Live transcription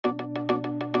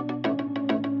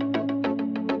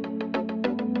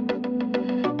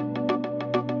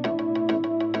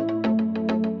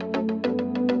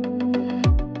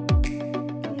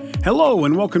Hello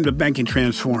and welcome to Banking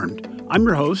Transformed. I'm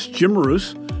your host, Jim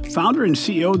Marous, founder and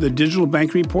CEO of the Digital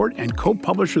Banking Report and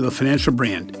co-publisher of the Financial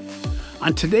Brand.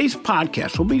 On today's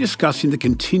podcast, we'll be discussing the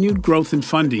continued growth in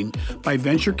funding by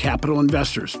venture capital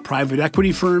investors, private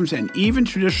equity firms, and even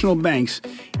traditional banks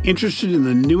interested in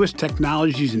the newest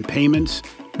technologies in payments,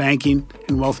 banking,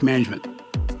 and wealth management.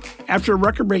 After a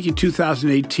record-breaking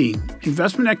 2018,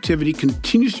 investment activity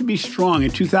continues to be strong in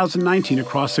 2019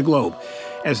 across the globe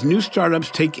as new startups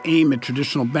take aim at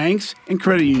traditional banks and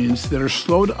credit unions that are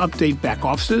slow to update back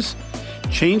offices,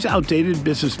 change outdated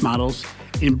business models,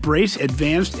 embrace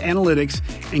advanced analytics,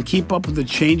 and keep up with the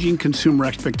changing consumer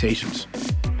expectations.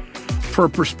 For a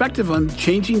perspective on the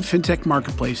changing fintech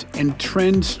marketplace and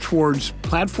trends towards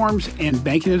platforms and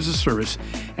banking as a service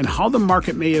and how the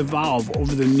market may evolve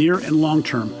over the near and long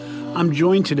term, I'm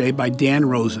joined today by Dan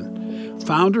Rosen,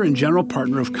 founder and general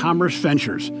partner of Commerce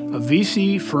Ventures, a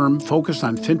VC firm focused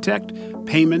on fintech,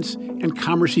 payments, and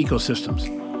commerce ecosystems.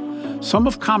 Some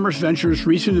of Commerce Ventures'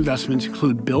 recent investments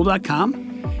include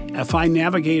Bill.com, FI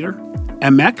Navigator,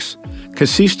 MX,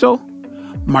 Casisto,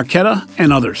 Marqeta,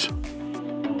 and others.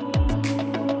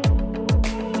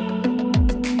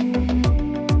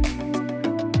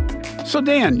 So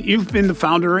Dan, you've been the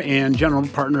founder and general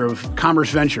partner of Commerce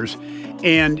Ventures,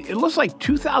 and it looks like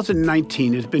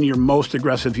 2019 has been your most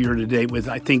aggressive year to date with,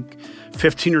 I think,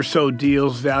 15 or so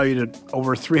deals valued at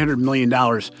over $300 million.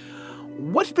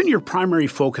 What's been your primary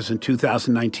focus in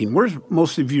 2019? Where's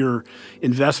most of your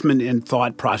investment and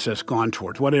thought process gone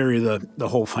towards? What area of the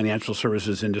whole financial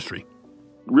services industry?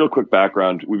 Real quick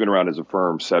background, we've been around as a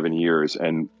firm 7 years,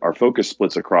 and our focus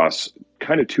splits across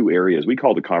kind of two areas. We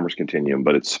call it the commerce continuum,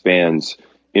 but it spans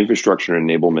infrastructure and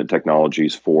enablement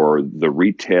technologies for the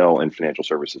retail and financial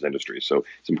services industry. So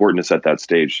it's important to set that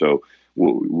stage. So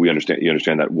you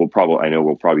understand that we'll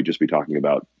probably just be talking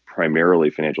about primarily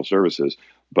financial services.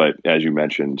 But as you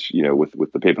mentioned, with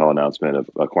the PayPal announcement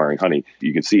of acquiring Honey,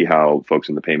 you can see how folks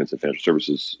in the payments and financial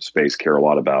services space care a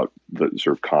lot about the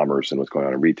sort of commerce and what's going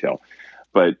on in retail.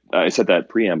 But I said that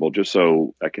preamble just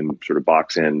so I can sort of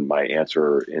box in my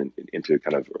answer into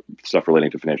kind of stuff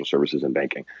relating to financial services and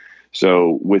banking.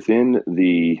 So within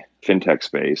the fintech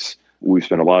space, we've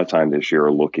spent a lot of time this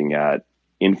year looking at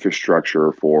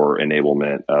infrastructure for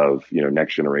enablement of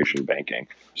next generation banking.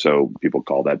 So people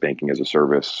call that banking as a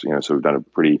service. So we've done a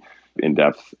pretty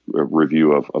in-depth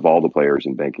review of all the players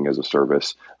in banking as a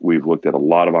service. We've looked at a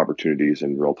lot of opportunities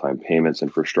in real-time payments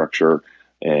infrastructure.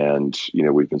 And,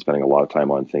 we've been spending a lot of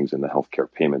time on things in the healthcare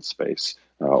payment space,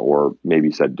 or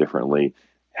maybe said differently,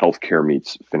 healthcare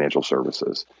meets financial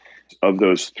services. Of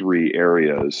those three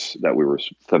areas that we were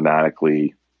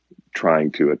thematically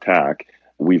trying to attack,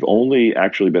 we've only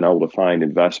actually been able to find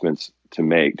investments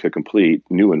to complete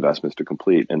new investments to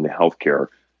complete in the healthcare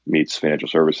meets financial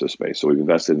services space. So we've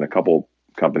invested in a couple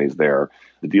companies there.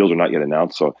 The deals are not yet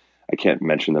announced, so I can't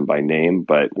mention them by name,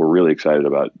 but we're really excited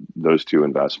about those two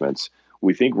investments.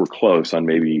 We think we're close on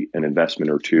maybe an investment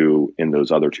or two in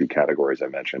those other two categories I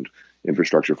mentioned,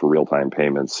 infrastructure for real-time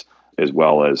payments, as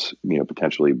well as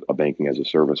potentially a banking as a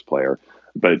service player.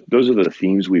 But those are the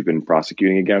themes we've been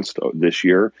prosecuting against this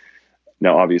year.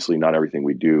 Now, obviously, not everything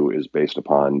we do is based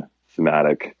upon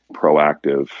thematic,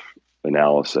 proactive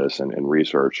analysis and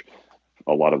research.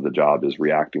 A lot of the job is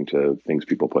reacting to things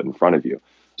people put in front of you.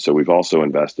 So we've also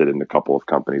invested in a couple of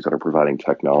companies that are providing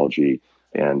technology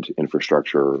and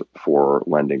infrastructure for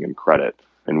lending and credit.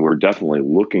 And we're definitely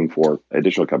looking for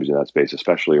additional companies in that space,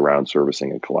 especially around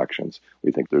servicing and collections.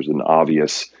 We think there's an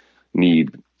obvious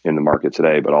need in the market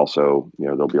today, but also,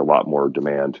 there'll be a lot more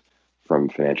demand from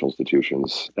financial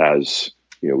institutions as,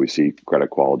 we see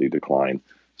credit quality decline.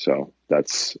 So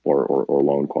that's, or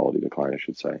loan quality decline, I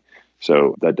should say.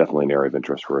 So that's definitely an area of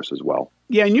interest for us as well.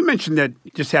 Yeah, and you mentioned that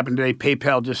just happened today.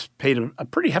 PayPal just paid a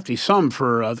pretty hefty sum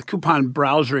for the coupon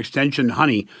browser extension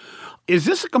Honey. Is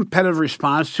this a competitive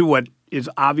response to what is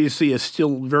obviously a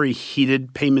still very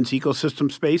heated payments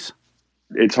ecosystem space?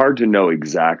 It's hard to know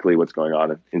exactly what's going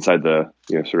on inside the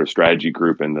sort of strategy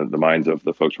group and the minds of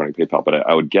the folks running PayPal. But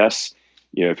I would guess,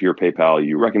 if you're PayPal,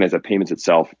 you recognize that payments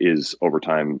itself is over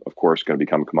time, of course, going to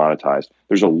become commoditized.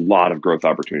 There's a lot of growth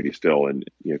opportunity still in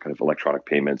kind of electronic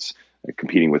payments,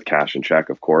 competing with cash and check,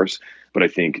 of course. But I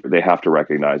think they have to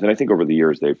recognize, and I think over the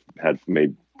years they've had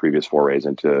made previous forays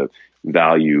into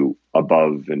value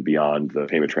above and beyond the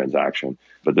payment transaction.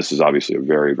 But this is obviously a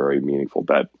very, very meaningful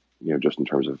bet, just in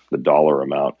terms of the dollar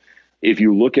amount. If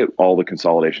you look at all the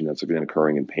consolidation that's been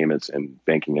occurring in payments and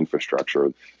banking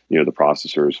infrastructure, the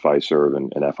processors, Fiserv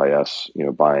and FIS,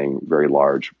 buying very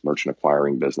large merchant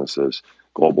acquiring businesses,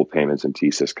 Global Payments and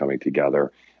TSYS coming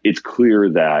together, it's clear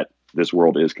that this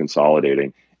world is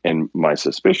consolidating. And my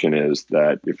suspicion is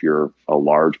that if you're a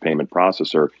large payment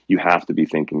processor, you have to be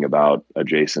thinking about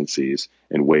adjacencies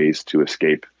and ways to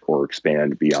escape or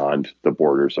expand beyond the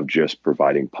borders of just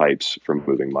providing pipes for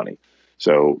moving money.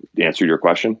 So the answer to your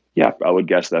question, yeah, I would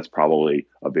guess that's probably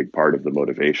a big part of the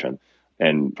motivation.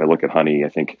 And if I look at Honey, I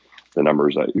think the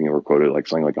numbers that were quoted like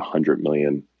something like 100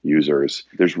 million users.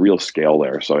 There's real scale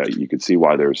there. So you could see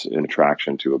why there's an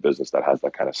attraction to a business that has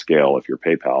that kind of scale if you're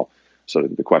PayPal. So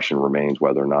the question remains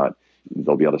whether or not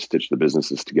they'll be able to stitch the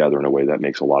businesses together in a way that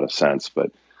makes a lot of sense.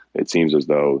 But it seems as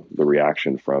though the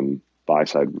reaction from buy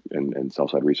side and sell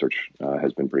side research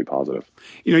has been pretty positive.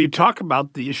 You talk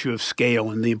about the issue of scale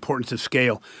and the importance of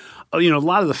scale. A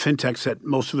lot of the fintechs that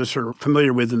most of us are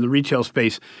familiar with in the retail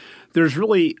space, there's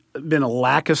really been a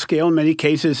lack of scale in many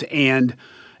cases, and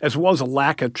as well as a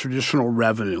lack of traditional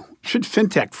revenue. Should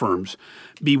fintech firms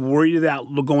be worried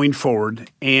about going forward?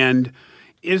 And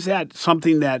is that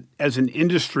something that, as an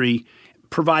industry,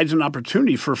 provides an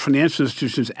opportunity for financial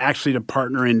institutions actually to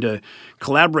partner and to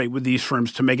collaborate with these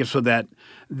firms to make it so that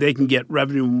they can get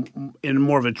revenue in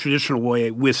more of a traditional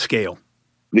way with scale?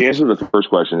 The answer to the first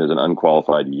question is an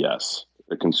unqualified yes.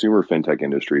 The consumer fintech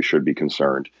industry should be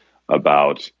concerned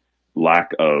about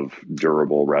lack of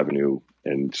durable revenue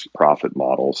and profit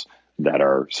models that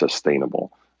are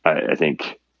sustainable. I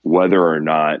think whether or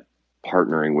not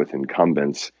partnering with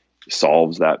incumbents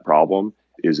solves that problem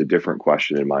is a different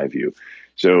question in my view.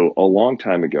 So a long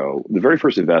time ago, the very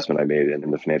first investment I made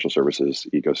in the financial services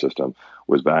ecosystem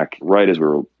was back right as we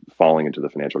were falling into the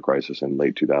financial crisis in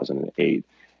late 2008.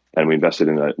 And we invested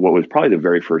in what was probably the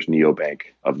very first neobank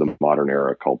of the modern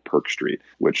era called Perk Street,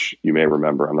 which you may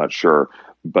remember, I'm not sure.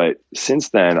 But since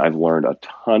then, I've learned a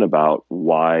ton about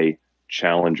why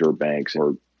challenger banks,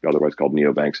 or otherwise called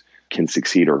neobanks, can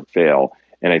succeed or fail.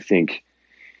 And I think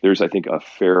there's a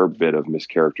fair bit of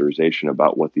mischaracterization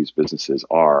about what these businesses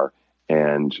are,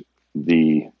 and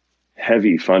the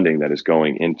heavy funding that is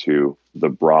going into the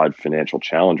broad financial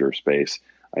challenger space,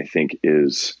 I think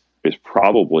is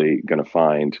probably going to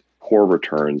find poor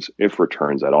returns, if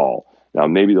returns at all. Now,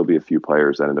 maybe there'll be a few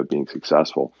players that end up being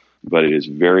successful, but it is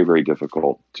very, very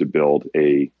difficult to build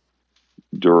a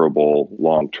durable,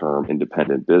 long-term,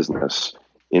 independent business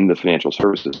in the financial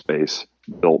services space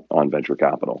built on venture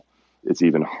capital. It's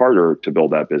even harder to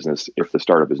build that business if the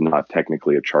startup is not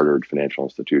technically a chartered financial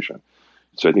institution.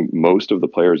 So I think most of the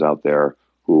players out there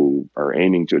who are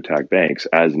aiming to attack banks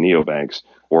as neobanks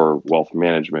or wealth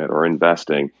management or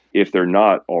investing, if they're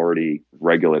not already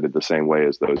regulated the same way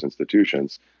as those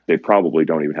institutions, they probably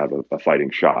don't even have a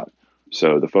fighting shot.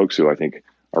 So the folks who I think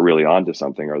are really onto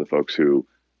something are the folks who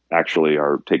actually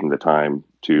are taking the time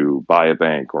to buy a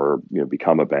bank or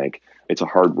become a bank. It's a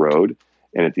hard road.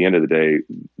 And at the end of the day,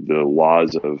 the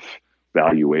laws of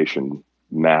valuation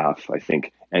math, I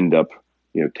think, end up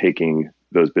taking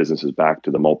those businesses back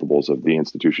to the multiples of the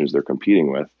institutions they're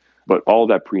competing with. But all of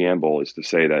that preamble is to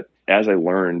say that as I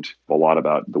learned a lot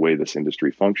about the way this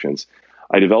industry functions,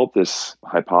 I developed this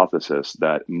hypothesis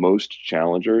that most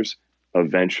challengers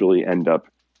eventually end up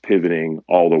pivoting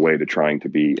all the way to trying to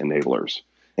be enablers.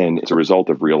 And it's a result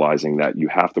of realizing that you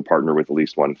have to partner with at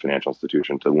least one financial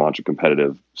institution to launch a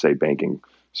competitive, say, banking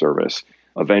service.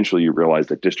 Eventually, you realize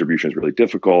that distribution is really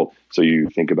difficult. So you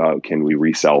think about, can we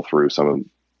resell through some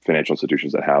financial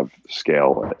institutions that have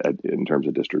scale in terms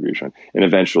of distribution? And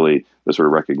eventually, the sort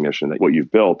of recognition that what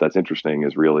you've built that's interesting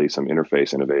is really some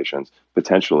interface innovations,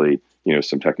 potentially,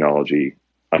 some technology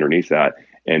underneath that.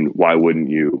 And why wouldn't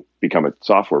you become a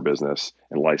software business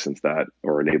and license that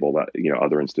or enable that,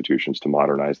 other institutions to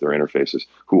modernize their interfaces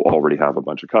who already have a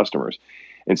bunch of customers?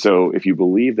 And so if you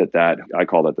believe that, I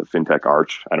call that the fintech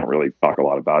arch. I don't really talk a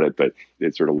lot about it, but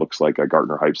it sort of looks like a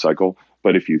Gartner hype cycle.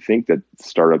 But if you think that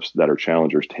startups that are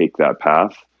challengers take that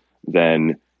path,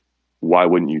 then why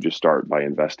wouldn't you just start by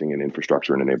investing in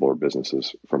infrastructure and enabler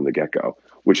businesses from the get-go,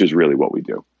 which is really what we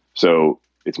do. So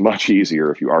it's much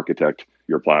easier if you architect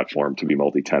your platform to be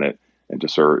multi-tenant and to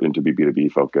serve and to be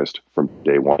B2B focused from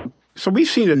day one. So we've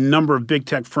seen a number of big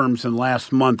tech firms in the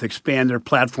last month expand their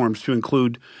platforms to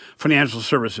include financial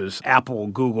services, Apple,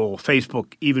 Google,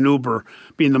 Facebook, even Uber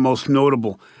being the most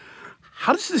notable.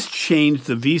 How does this change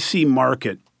the VC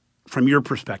market from your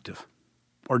perspective,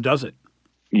 or does it?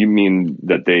 You mean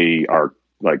that they are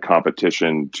like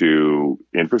competition to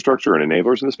infrastructure and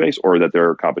enablers in the space, or that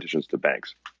they're competitions to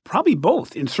banks? Probably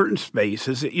both in certain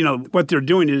spaces. What they're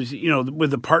doing is, with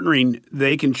the partnering,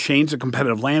 they can change the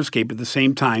competitive landscape. At the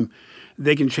same time,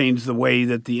 they can change the way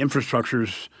that the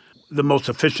infrastructure's the most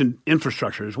efficient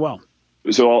infrastructure as well.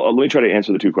 So let me try to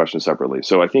answer the two questions separately.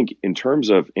 So I think in terms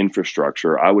of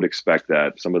infrastructure, I would expect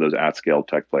that some of those at-scale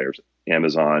tech players,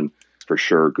 Amazon, for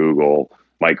sure, Google,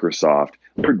 Microsoft,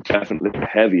 they're definitely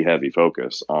heavy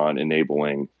focus on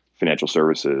enabling financial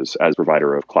services as a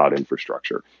provider of cloud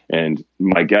infrastructure. And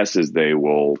my guess is they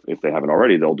will, if they haven't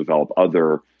already, they'll develop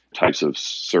other types of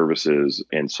services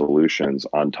and solutions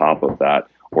on top of that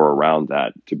or around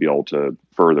that to be able to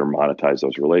further monetize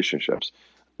those relationships.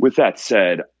 With that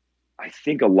said, I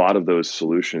think a lot of those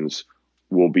solutions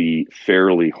will be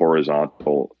fairly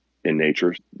horizontal in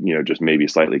nature, just maybe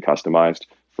slightly customized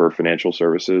for financial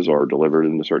services or delivered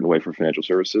in a certain way for financial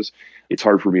services. It's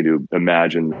hard for me to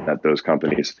imagine that those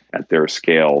companies at their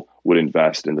scale would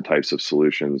invest in the types of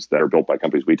solutions that are built by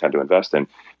companies we tend to invest in,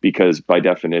 because by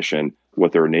definition,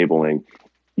 what they're enabling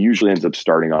usually ends up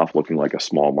starting off looking like a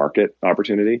small market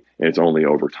opportunity. And it's only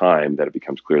over time that it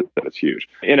becomes clear that it's huge.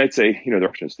 And I'd say, there are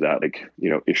options to that, like,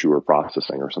 issuer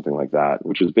processing or something like that,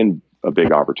 which has been a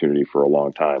big opportunity for a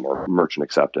long time, or merchant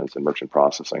acceptance and merchant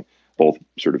processing, both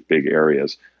sort of big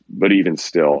areas. But even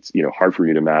still, it's, hard for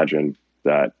me to imagine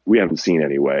that we haven't seen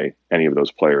any of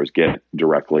those players get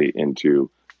directly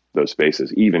into those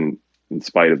spaces, even in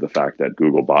spite of the fact that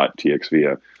Google bought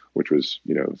TXVia, which was,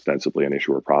 ostensibly an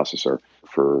issuer processor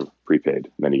for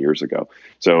prepaid many years ago.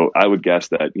 So I would guess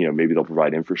that, maybe they'll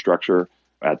provide infrastructure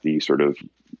at the sort of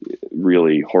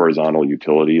really horizontal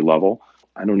utility level.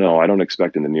 I don't know. I don't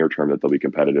expect in the near term that they'll be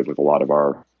competitive with a lot of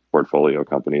our portfolio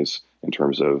companies in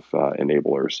terms of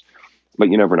enablers, but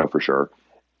you never know for sure.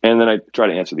 And then I try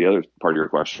to answer the other part of your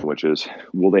question, which is,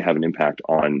 will they have an impact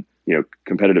on,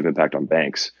 competitive impact on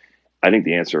banks? I think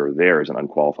the answer there is an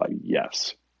unqualified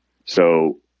yes.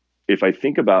 So if I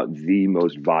think about the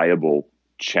most viable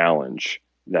challenge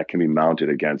that can be mounted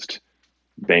against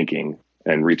banking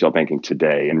and retail banking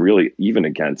today, and really even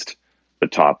against the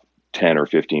top 10 or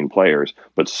 15 players,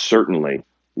 but certainly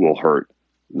will hurt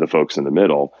the folks in the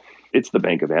middle, it's the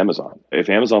Bank of Amazon. If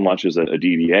Amazon launches a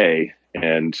DDA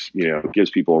and gives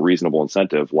people a reasonable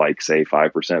incentive, like say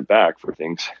 5% back for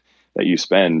things that you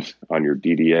spend on your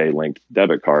DDA linked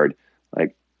debit card,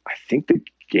 like I think the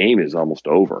game is almost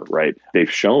over, right?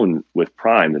 They've shown with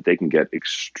Prime that they can get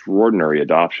extraordinary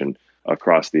adoption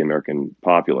across the American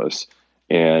populace.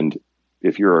 And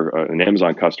if you're an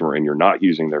Amazon customer and you're not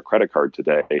using their credit card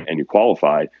today and you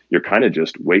qualify, you're kind of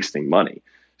just wasting money.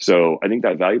 So I think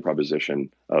that value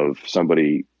proposition of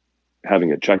somebody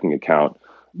having a checking account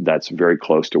that's very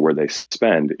close to where they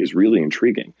spend is really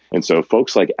intriguing. And so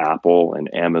folks like Apple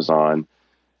and Amazon,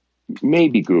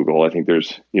 maybe Google, I think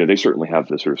there's, they certainly have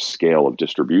the sort of scale of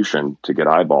distribution to get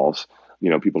eyeballs.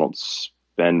 People don't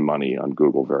spend money on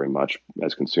Google very much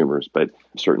as consumers, but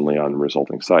certainly on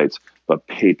resulting sites. But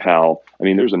PayPal,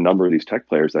 there's a number of these tech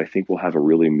players that I think will have a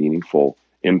really meaningful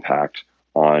impact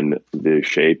on the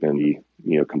shape and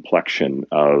the complexion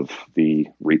of the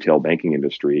retail banking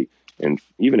industry, and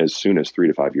even as soon as 3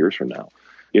 to 5 years from now,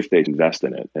 if they invest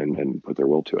in it and put their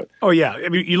will to it. Oh, yeah.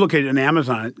 You look at an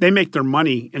Amazon, they make their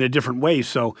money in a different way.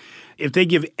 So if they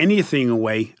give anything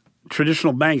away,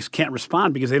 traditional banks can't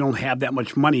respond because they don't have that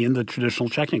much money in the traditional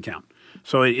checking account.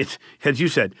 So it's, as you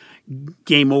said,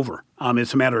 game over.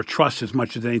 It's a matter of trust as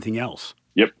much as anything else.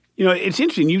 Yep. It's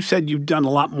interesting. You said you've done a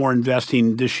lot more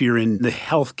investing this year in the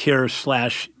healthcare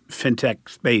 / fintech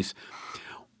space.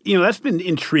 That's been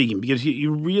intriguing because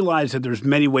you realize that there's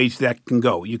many ways that can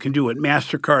go. You can do what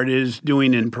MasterCard is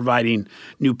doing in providing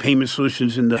new payment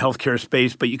solutions in the healthcare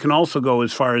space, but you can also go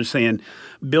as far as saying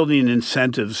building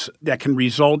incentives that can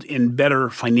result in better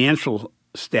financial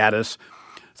status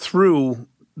through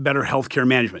better healthcare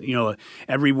management.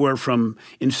 Everywhere from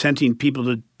incenting people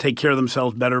to take care of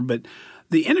themselves better, but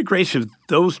the integration of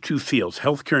those two fields,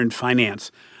 healthcare and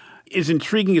finance, is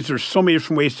intriguing as there's so many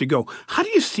different ways to go. How do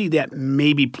you see that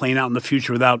maybe playing out in the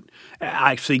future without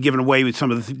actually giving away with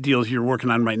some of the deals you're working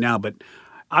on right now? But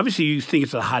obviously you think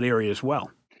it's a hot area as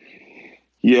well.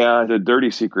 Yeah, the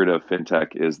dirty secret of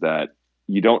fintech is that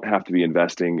you don't have to be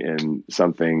investing in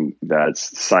something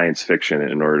that's science fiction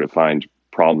in order to find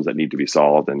problems that need to be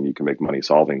solved, and you can make money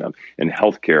solving them. And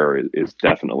healthcare is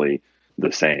definitely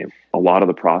the same. A lot of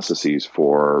the processes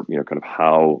for, kind of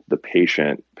how the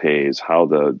patient pays, how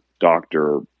the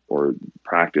doctor or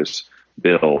practice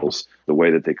bills, the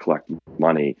way that they collect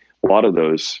money, a lot of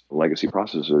those legacy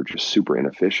processes are just super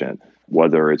inefficient,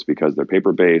 whether it's because they're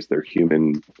paper-based, they're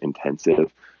human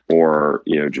intensive, or,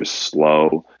 just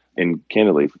slow. And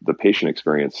candidly, the patient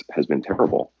experience has been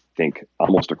terrible, I think,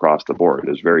 almost across the board.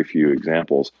 There's very few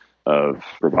examples of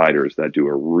providers that do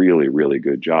a really, really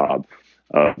good job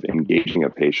of engaging a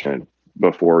patient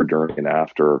before, during, and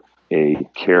after a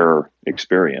care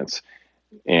experience.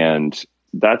 And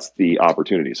that's the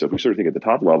opportunity. So if we sort of think at the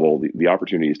top level, the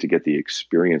opportunity is to get the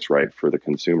experience right for the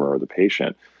consumer or the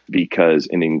patient, because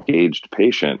an engaged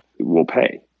patient will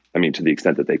pay. I mean, to the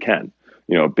extent that they can.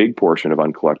 A big portion of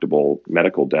uncollectible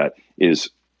medical debt is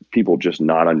people just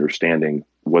not understanding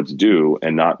what's due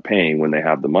and not paying when they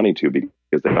have the money to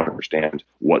because they don't understand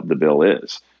what the bill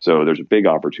is. So there's a big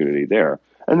opportunity there.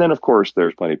 And then, of course,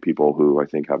 there's plenty of people who I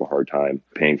think have a hard time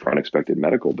paying for unexpected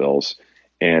medical bills.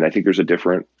 And I think there's a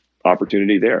different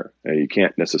opportunity there. You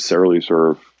can't necessarily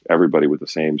serve everybody with the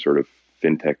same sort of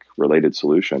fintech related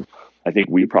solution. I think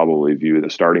we probably view the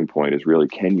starting point as really,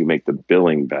 can you make the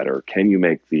billing better? Can you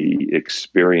make the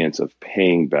experience of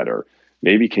paying better?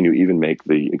 Maybe can you even make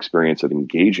the experience of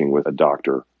engaging with a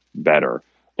doctor better?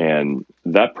 And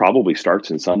that probably starts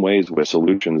in some ways with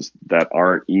solutions that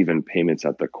aren't even payments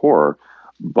at the core,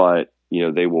 but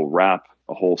they will wrap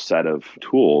a whole set of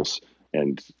tools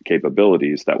and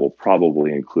capabilities that will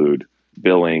probably include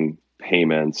billing,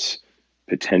 payments,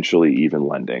 potentially even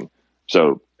lending.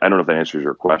 So I don't know if that answers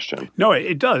your question. No,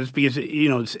 it does, because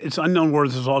it's unknown where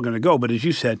this is all going to go. But as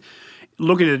you said,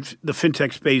 looking at the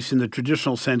fintech space in the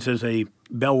traditional sense as a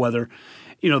bellwether,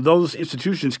 those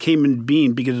institutions came in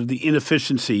being because of the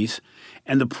inefficiencies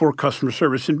and the poor customer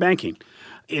service in banking.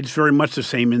 It's very much the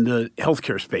same in the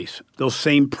healthcare space. Those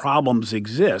same problems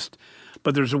exist,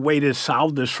 but there's a way to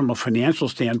solve this from a financial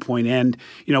standpoint. And,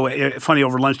 funny,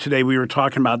 over lunch today, we were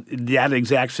talking about that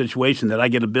exact situation, that I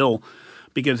get a bill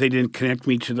because they didn't connect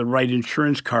me to the right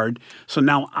insurance card. So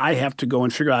now I have to go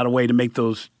and figure out a way to make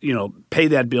those, pay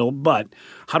that bill. But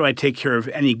how do I take care of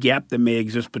any gap that may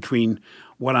exist between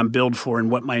what I'm billed for and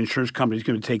what my insurance company is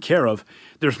going to take care of?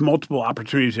 There's multiple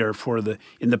opportunities there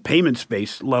in the payment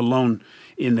space, let alone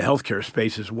in the healthcare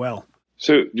space as well.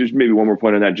 So just maybe one more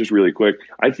point on that, just really quick.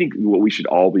 I think what we should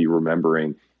all be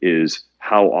remembering is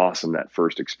how awesome that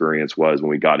first experience was when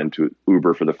we got into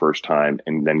Uber for the first time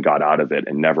and then got out of it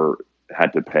and never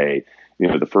had to pay.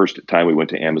 The first time we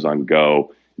went to Amazon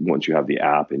Go, once you have the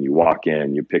app and you walk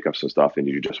in, you pick up some stuff and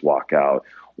you just walk out,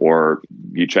 or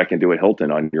you check into a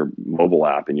Hilton on your mobile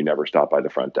app and you never stop by the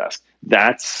front desk.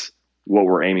 That's what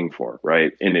we're aiming for,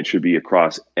 right? And it should be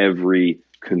across every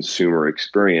consumer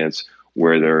experience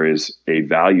where there is a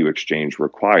value exchange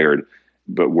required,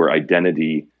 but where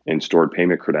identity and stored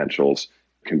payment credentials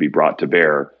can be brought to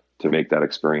bear to make that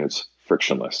experience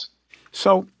frictionless.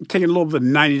 So taking a little bit of a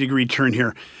 90-degree turn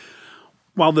here,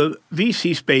 while the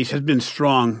VC space has been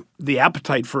strong, the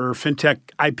appetite for fintech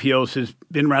IPOs has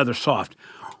been rather soft.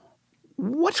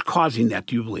 What's causing that,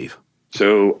 do you believe?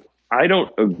 So I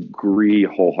don't agree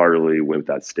wholeheartedly with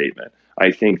that statement.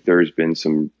 I think there's been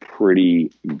some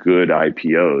pretty good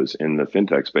IPOs in the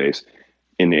fintech space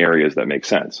in areas that make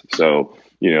sense. So,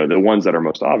 the ones that are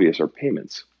most obvious are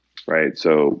payments, right?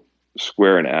 So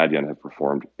Square and Adyen have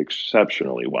performed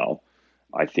exceptionally well.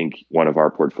 I think one of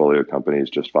our portfolio companies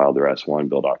just filed their S1,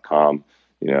 Bill.com.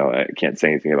 I can't say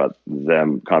anything about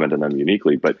them, comment on them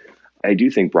uniquely, but I do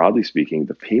think, broadly speaking,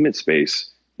 the payment space,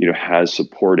 has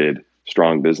supported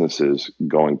strong businesses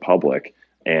going public.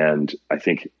 And I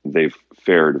think they've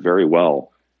fared very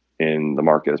well in the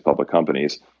market as public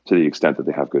companies to the extent that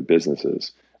they have good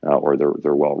businesses or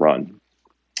they're well run.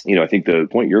 I think the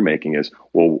point you're making is,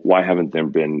 well, why haven't there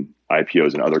been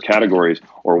IPOs in other categories,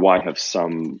 or why have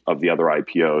some of the other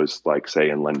IPOs, like say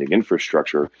in lending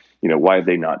infrastructure, why have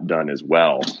they not done as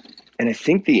well? And I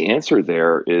think the answer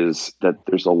there is that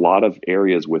there's a lot of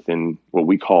areas within what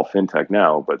we call fintech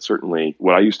now, but certainly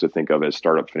what I used to think of as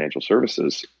startup financial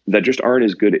services that just aren't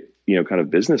as good at, kind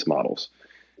of business models,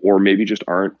 or maybe just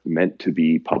aren't meant to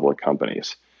be public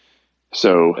companies.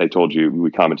 So I told you,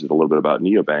 we commented a little bit about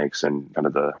neobanks and kind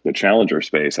of the challenger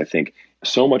space. I think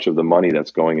so much of the money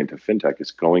that's going into fintech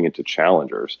is going into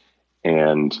challengers.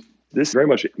 And this very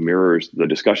much mirrors the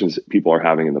discussions that people are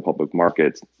having in the public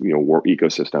markets,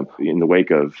 ecosystem. In the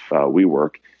wake of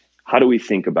WeWork, how do we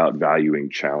think about valuing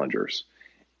challengers?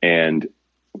 And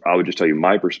I would just tell you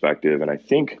my perspective, and I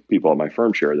think people at my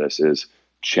firm share this, is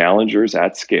challengers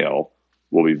at scale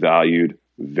will be valued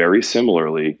very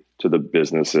similarly to the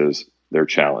businesses they're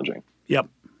challenging. Yep.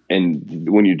 And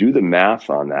when you do the math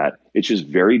on that, it's just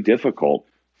very difficult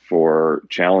for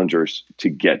challengers to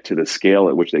get to the scale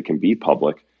at which they can be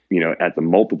public, at the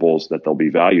multiples that they'll be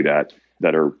valued at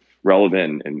that are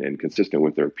relevant and consistent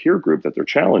with their peer group that they're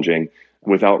challenging,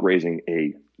 without raising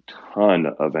a ton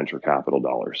of venture capital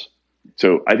dollars.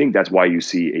 So I think that's why you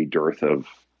see a dearth of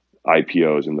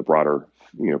IPOs in the broader,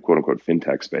 quote unquote,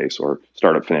 fintech space or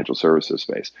startup financial services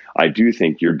space. I do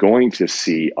think you're going to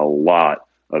see a lot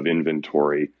of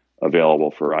inventory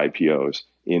available for IPOs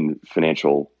in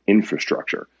financial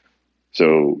infrastructure.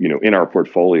 So, in our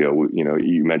portfolio,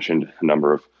 you mentioned a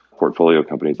number of portfolio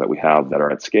companies that we have that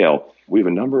are at scale. We have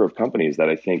a number of companies that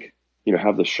I think,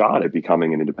 have the shot at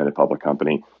becoming an independent public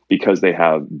company because they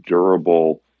have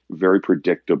durable, very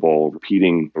predictable,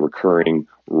 repeating, recurring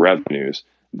revenues.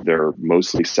 They're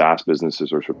mostly SaaS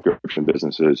businesses or subscription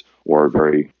businesses or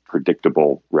very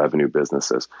predictable revenue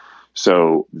businesses.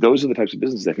 So those are the types of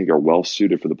businesses I think are well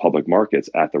suited for the public markets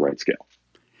at the right scale.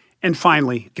 And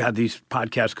finally, God, these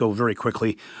podcasts go very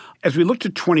quickly. As we look to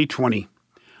 2020,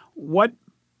 what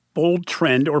bold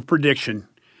trend or prediction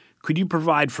could you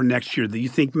provide for next year that you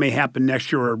think may happen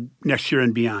next year or next year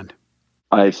and beyond?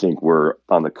 I think we're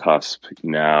on the cusp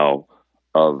now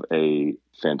of a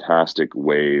fantastic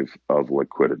wave of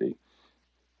liquidity.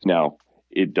 Now,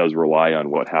 it does rely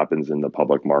on what happens in the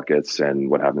public markets and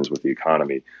what happens with the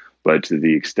economy. But to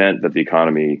the extent that the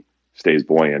economy stays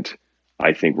buoyant,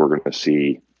 I think we're going to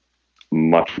see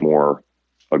much more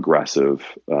aggressive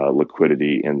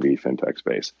liquidity in the fintech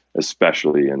space,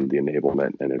 especially in the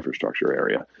enablement and infrastructure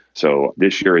area. So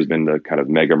this year has been the kind of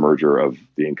mega merger of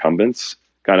the incumbents.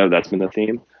 That's been the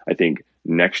theme. I think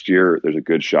next year there's a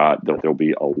good shot that there'll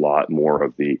be a lot more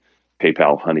of the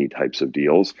PayPal Honey types of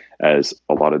deals, as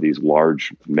a lot of these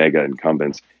large mega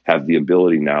incumbents have the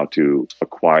ability now to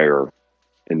acquire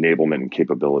enablement and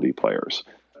capability players.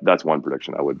 That's one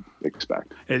prediction I would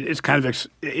expect. It's kind of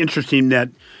interesting that,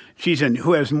 and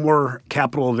who has more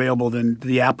capital available than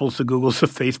the Apples, the Googles, the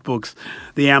Facebooks,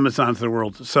 the Amazons of the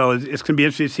world. So it's going to be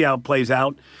interesting to see how it plays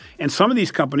out. And some of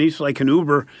these companies, like an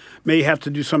Uber, may have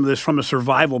to do some of this from a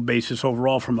survival basis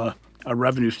overall from a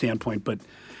revenue standpoint. But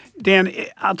Dan,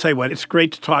 I'll tell you what, it's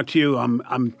great to talk to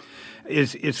you.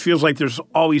 It feels like there's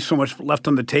always so much left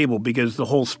on the table because the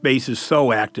whole space is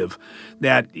so active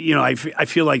that, I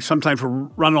feel like sometimes we're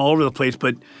running all over the place.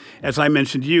 But as I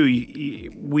mentioned to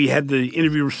you, we had the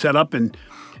interview set up and,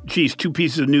 two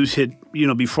pieces of news hit,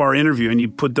 before our interview, and you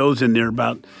put those in there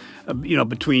about,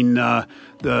 between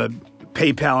the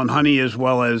PayPal and Honey, as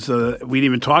well as we didn't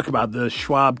even talk about the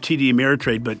Schwab TD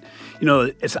Ameritrade. But,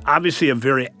 it's obviously a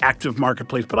very active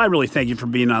marketplace. But I really thank you for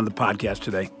being on the podcast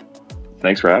today.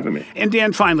 Thanks for having me. And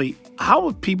Dan, finally, how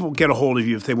will people get a hold of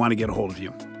you if they want to get a hold of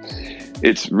you?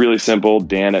 It's really simple,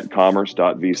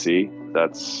 dan@commerce.vc.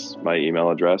 That's my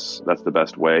email address. That's the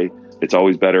best way. It's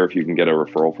always better if you can get a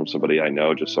referral from somebody I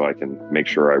know, just so I can make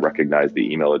sure I recognize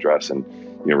the email address and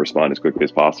respond as quickly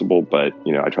as possible. But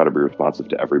I try to be responsive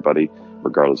to everybody,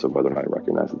 regardless of whether or not I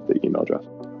recognize the email address.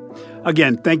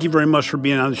 Again, thank you very much for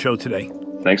being on the show today.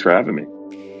 Thanks for having me.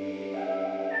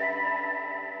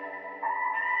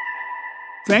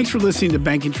 Thanks for listening to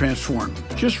Banking Transformed,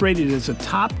 just rated as a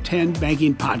top 10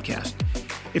 banking podcast.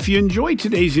 If you enjoyed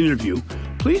today's interview,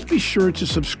 please be sure to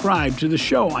subscribe to the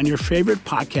show on your favorite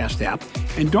podcast app,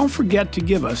 and don't forget to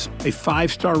give us a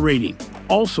 5-star rating.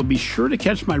 Also, be sure to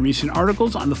catch my recent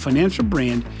articles on the financial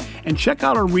brand and check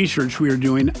out our research we are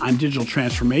doing on digital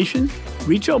transformation,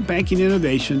 retail banking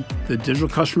innovation, the digital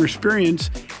customer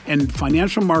experience, and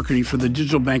financial marketing for the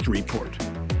Digital Banking Report.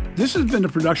 This has been a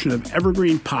production of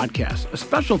Evergreen Podcast. A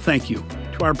special thank you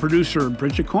to our producer,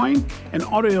 Bridget Coyne, and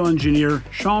audio engineer,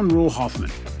 Sean Rule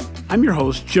Hoffman. I'm your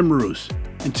host, Jim Marous.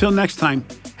 Until next time,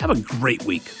 have a great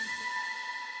week.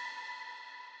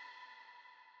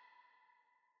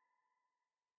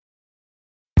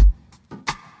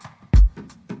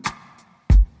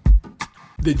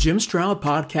 The Jim Stroud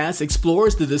Podcast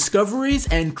explores the discoveries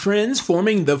and trends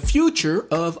forming the future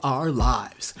of our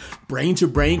lives.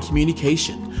 Brain-to-brain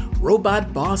communication,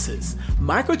 robot bosses,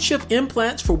 microchip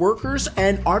implants for workers,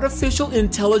 and artificial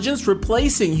intelligence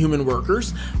replacing human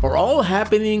workers are all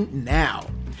happening now.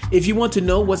 If you want to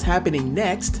know what's happening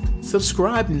next,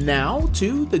 subscribe now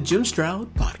to the Jim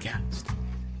Stroud Podcast.